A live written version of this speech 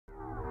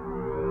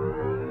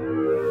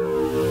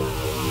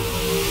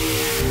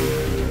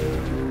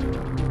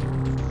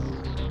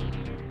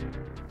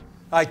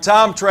Hi,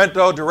 Tom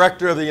Trento,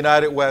 Director of the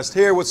United West,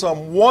 here with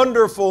some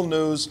wonderful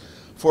news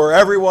for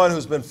everyone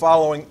who's been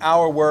following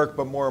our work,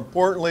 but more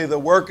importantly, the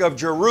work of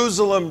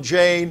Jerusalem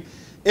Jane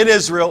in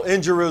Israel,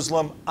 in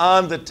Jerusalem,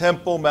 on the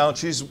Temple Mount.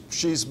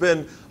 She's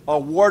been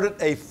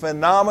awarded a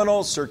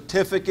phenomenal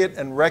certificate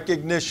and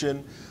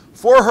recognition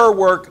for her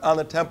work on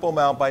the Temple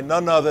Mount by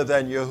none other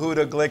than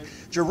Yehuda Glick.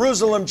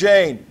 Jerusalem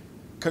Jane,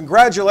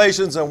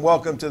 congratulations and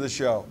welcome to the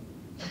show.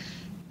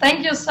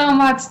 Thank you so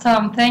much,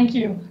 Tom. Thank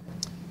you.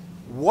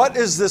 What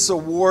is this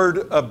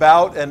award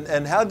about,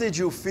 and how did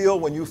you feel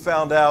when you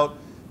found out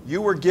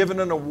you were given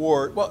an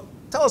award? Well,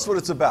 tell us what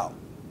it's about.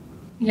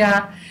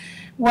 Yeah,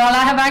 well,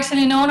 I have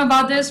actually known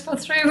about this for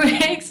 3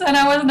 weeks, and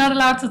I was not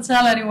allowed to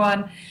tell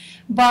anyone.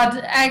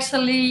 But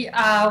actually,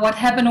 what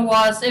happened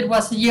was, it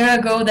was a year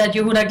ago that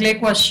Yehuda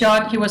Glick was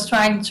shot. He was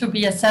trying to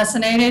be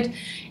assassinated,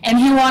 and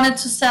he wanted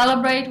to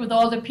celebrate with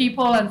all the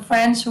people and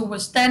friends who were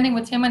standing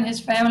with him and his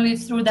family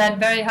through that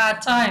very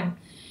hard time.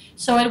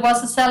 So it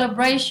was a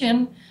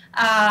celebration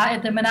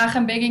at the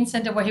Menachem Begin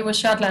Center where he was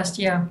shot last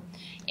year.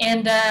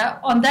 And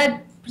on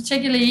that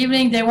particular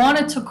evening, they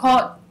wanted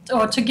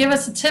to give a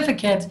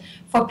certificate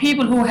for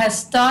people who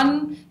has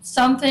done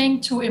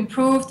something to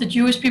improve the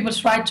Jewish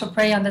people's right to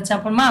pray on the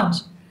Temple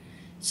Mount.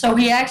 So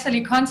he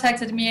actually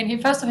contacted me, and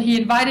first of all, he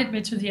invited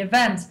me to the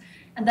event.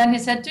 And then he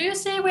said, do you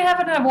see, we have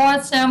an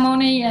award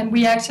ceremony, and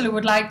we actually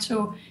would like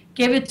to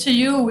give it to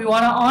you. We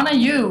want to honor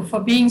you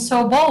for being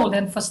so bold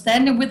and for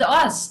standing with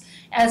us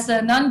as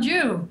a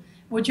non-Jew.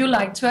 Would you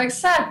like to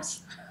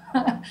accept?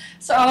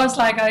 So I was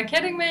like, are you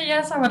kidding me?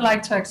 Yes, I would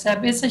like to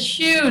accept. It's a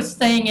huge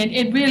thing.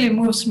 It really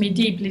moves me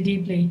deeply,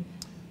 deeply.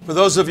 For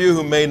those of you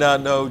who may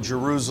not know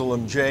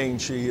Jerusalem Jane,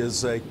 she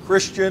is a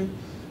Christian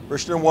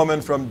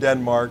woman from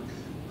Denmark.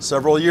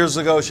 Several years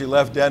ago, she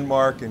left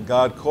Denmark, and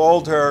God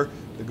called her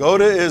to go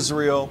to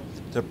Israel,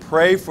 to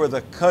pray for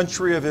the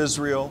country of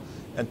Israel,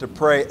 and to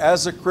pray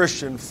as a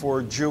Christian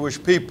for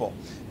Jewish people.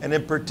 And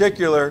in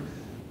particular,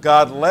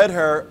 God led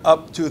her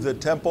up to the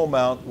Temple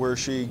Mount, where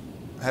she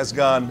has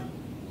gone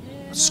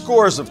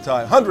scores of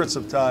times, hundreds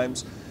of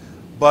times,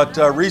 but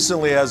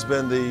recently has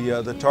been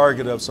the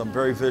target of some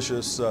very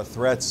vicious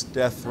threats,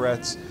 death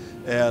threats,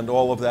 and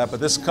all of that. But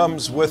this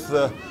comes with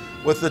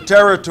the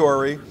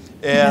territory,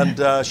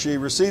 and she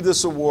received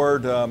this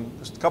award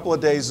just a couple of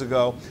days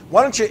ago.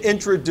 Why don't you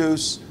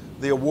introduce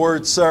the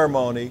award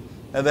ceremony,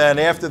 and then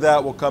after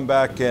that we'll come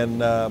back,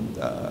 and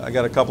I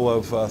got a couple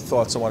of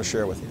thoughts I want to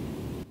share with you.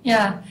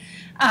 Yeah.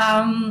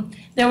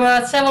 There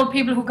were several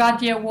people who got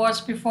the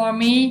awards before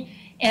me,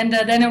 and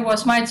then it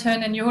was my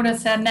turn, and Yehuda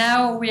said,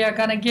 now we are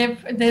going to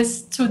give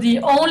this to the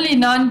only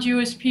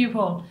non-Jewish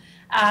people,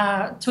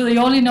 to the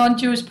only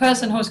non-Jewish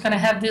person who's going to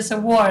have this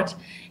award,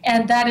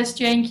 and that is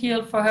Jane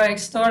Keel for her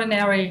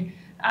extraordinary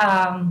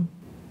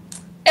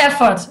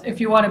effort, if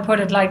you want to put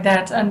it like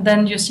that, and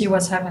then you see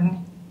what's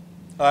happening.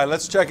 All right,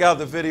 let's check out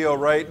the video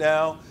right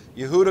now.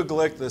 Yehuda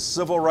Glick, the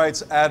civil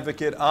rights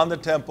advocate on the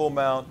Temple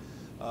Mount,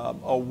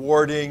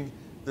 awarding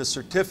the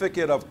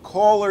certificate of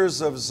Callers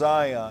of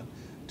Zion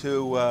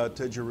to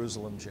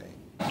Jerusalem Jane.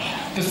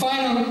 The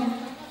final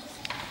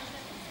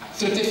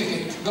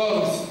certificate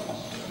goes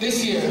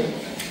this year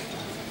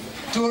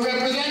to a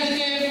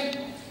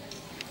representative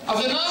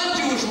of the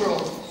non-Jewish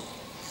world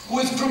who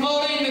is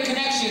promoting the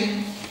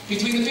connection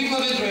between the people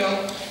of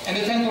Israel and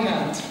the Temple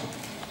Mount.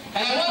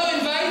 And I want to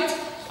invite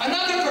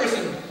another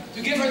person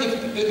to give her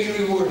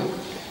the reward.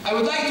 I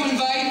would like to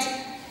invite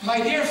my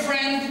dear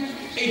friend,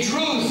 a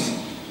Druze,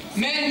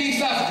 Mandy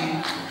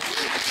Safdie.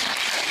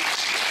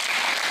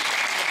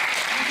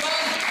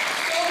 Because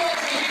so much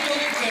of the people of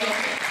Israel,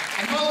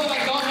 and most of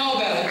us don't know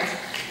about it,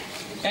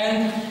 and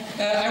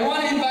I want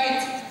to invite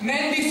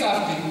Mandy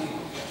Safdie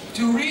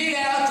to read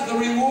out the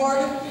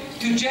reward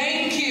to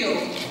Jane Keel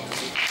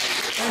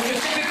for the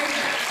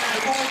certificate,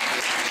 because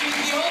she's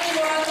the only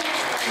one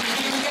who's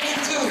been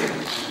getting two.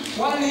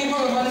 One in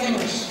Hebrew and one in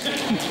English.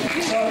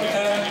 So,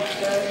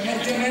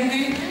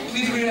 Mandy,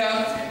 please read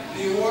out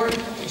the award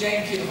to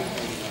Jane Keel.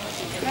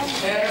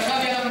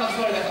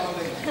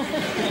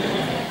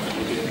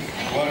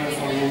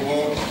 Wonderful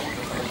award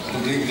to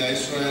bring the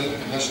Israel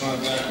National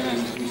Bank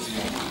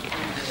Museum.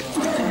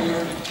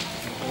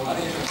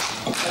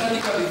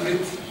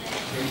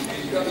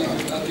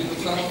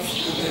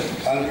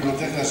 על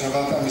פעילותך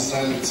להשבת עם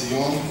ישראל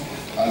לציון.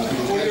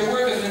 For your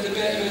work as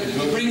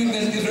bringing the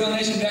Israel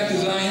nation back to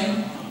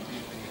Zion.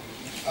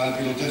 על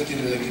פעילותך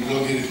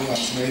כבלוגרית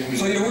עצמאית.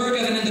 For your work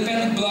as an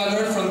independent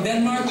blogger from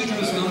Denmark to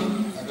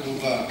Jerusalem.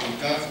 הקרובה כל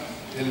כך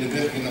אל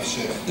ליבך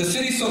ונפשך. The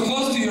city so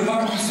close to your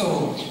heart and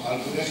soul. על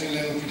פודך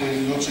אלינו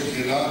כדי להיות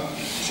שגרירה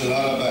של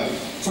הר הבית.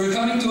 For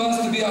coming to us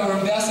to be our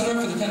ambassador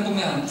for the Temple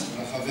Mount.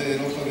 ברחבי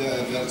אירופה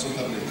וארצות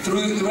הברית.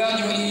 Throughout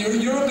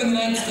Europe and the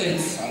United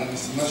States. על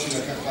המשימה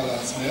שלקחת על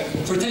עצמך.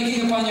 For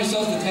taking upon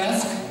yourself the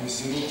task.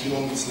 במסירות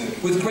יום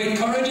אצלך. With great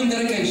courage and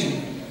dedication.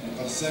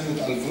 לפרסם את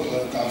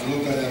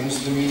עוולות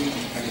המוסלמים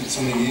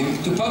הקיצוניים.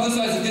 To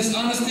publicize the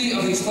dishonesty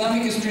of the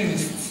Islamic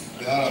extremists.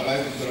 בהר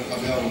הבית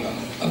וברחבי העולם.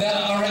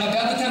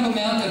 About the Temple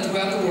Mount and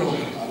throughout the world.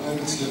 על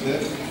אומץ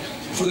לבך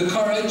for the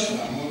courage,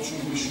 לעמוד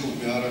שוב ושוב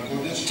בהר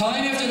הקודש,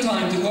 time after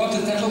time, to go up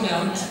to Temple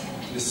Mount,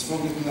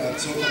 לספוג את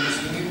נאצות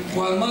המוסלמים,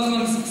 while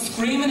Muslims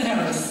scream and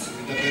harass,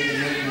 לדבר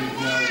אמת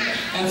מפני העולם.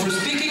 and for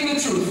speaking the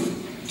truth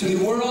to the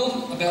world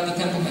about the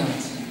Temple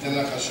Mount. ייתן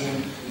לך השם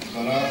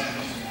יתברך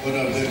עוד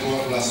הרבה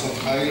כוח לעשות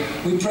חיל,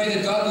 We pray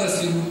that God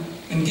bless you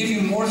and give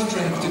you more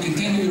strength to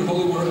continue your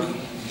holy work.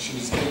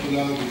 שנזכה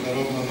כולנו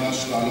בקרוב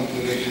ממש לעלות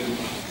לרגל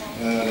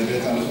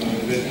לבית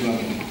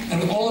עולמנו.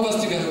 And all of us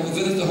together will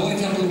visit the Holy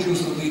Temple of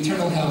Jerusalem, the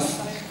eternal house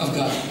of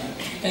God.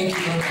 Thank you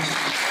very much.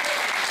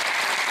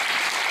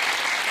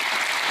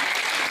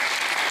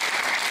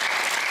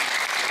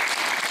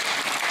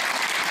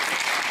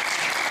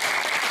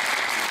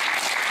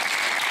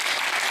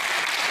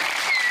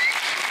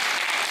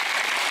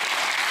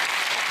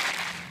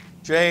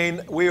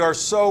 Jane, we are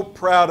so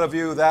proud of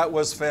you. That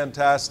was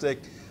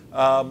fantastic.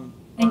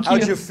 Thank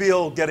How'd you. you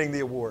feel getting the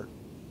award?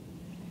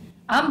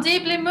 I'm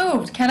deeply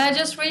moved. Can I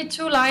just read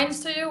 2 lines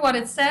to you, what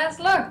it says?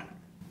 Look.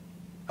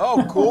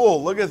 Oh,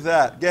 cool. Look at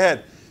that. Go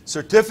ahead.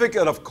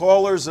 Certificate of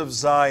Callers of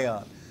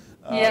Zion.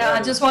 Yeah,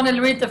 I just want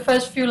to read the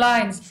first few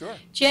lines. Sure.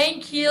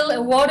 Jane Keel,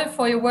 awarded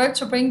for your work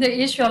to bring the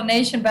Israel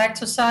nation back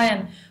to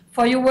Zion,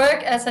 for your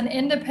work as an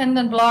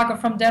independent blogger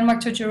from Denmark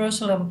to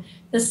Jerusalem,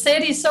 the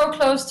city so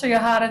close to your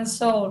heart and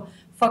soul,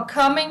 for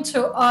coming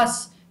to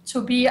us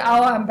to be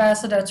our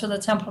ambassador to the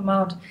Temple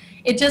Mount.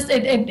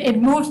 It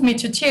moved me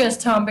to tears,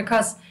 Tom,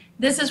 because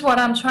this is what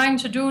I'm trying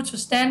to do, to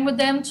stand with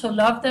them, to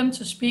love them,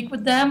 to speak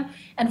with them,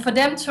 and for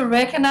them to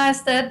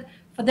recognize that,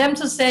 for them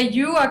to say,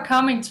 you are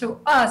coming to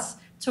us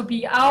to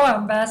be our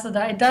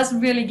ambassador. It doesn't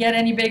really get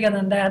any bigger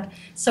than that.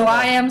 So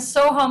I am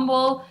so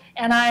humble,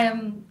 and I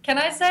am, can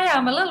I say,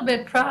 I'm a little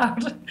bit proud,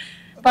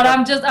 but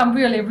I'm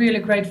really, really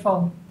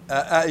grateful.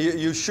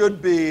 You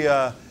should be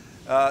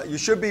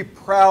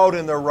proud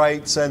in the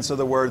right sense of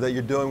the word that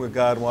you're doing what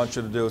God wants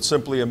you to do. It's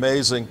simply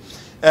amazing.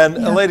 And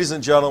ladies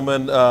and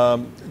gentlemen,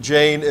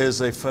 Jane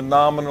is a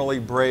phenomenally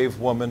brave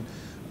woman.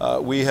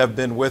 We have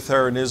been with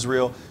her in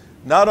Israel.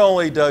 Not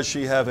only does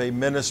she have a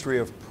ministry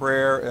of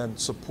prayer and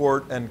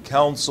support and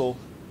counsel,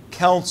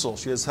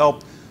 she has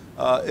helped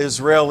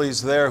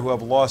Israelis there who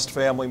have lost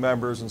family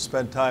members and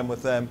spent time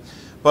with them,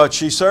 but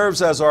she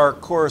serves as our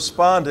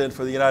correspondent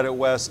for the United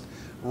West,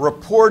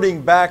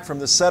 reporting back from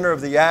the center of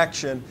the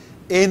action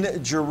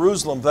in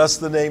Jerusalem, thus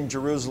the name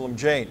Jerusalem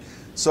Jane.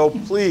 So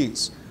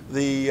please,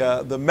 many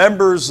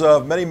members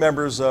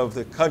of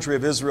the country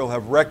of Israel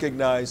have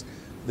recognized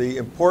the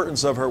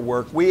importance of her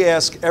work. We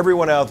ask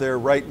everyone out there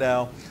right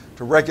now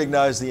to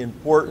recognize the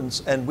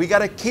importance, and we got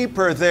to keep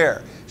her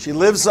there. She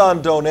lives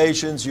on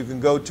donations. You can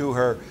go to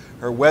her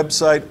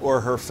website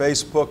or her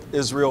Facebook,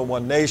 Israel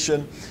One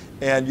Nation,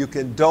 and you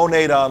can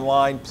donate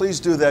online. Please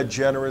do that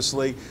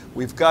generously.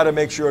 We've got to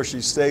make sure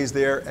she stays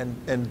there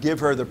and give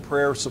her the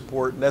prayer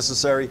support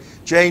necessary.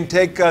 Jane,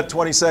 take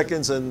 20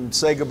 seconds and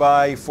say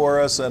goodbye for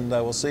us, and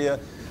we'll see you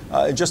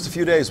in just a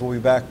few days. We'll be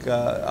back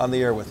on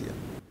the air with you.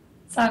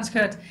 Sounds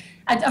good.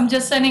 I'm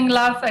just sending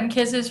love and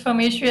kisses from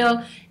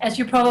Israel. As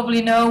you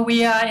probably know,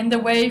 we are in the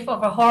wave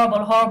of a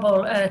horrible,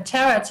 horrible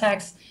terror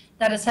attacks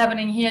that is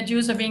happening here.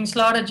 Jews are being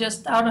slaughtered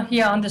just out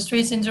here on the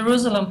streets in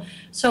Jerusalem.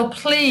 So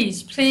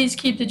please, please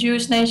keep the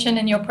Jewish nation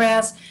in your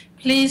prayers.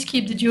 Please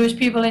keep the Jewish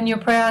people in your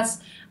prayers.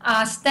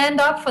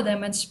 Stand up for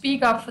them and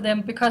speak up for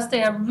them, because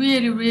they are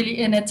really, really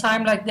in a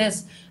time like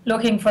this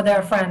looking for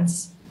their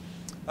friends.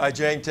 Hi,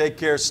 Jane. Take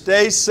care.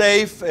 Stay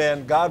safe,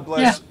 and God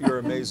bless your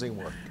amazing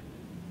work.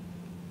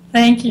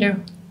 Thank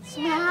you.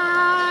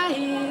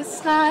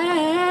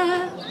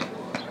 Israel,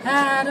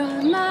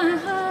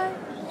 Adonai,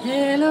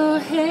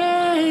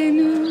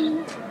 Eloheinu,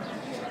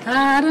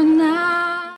 Adonai.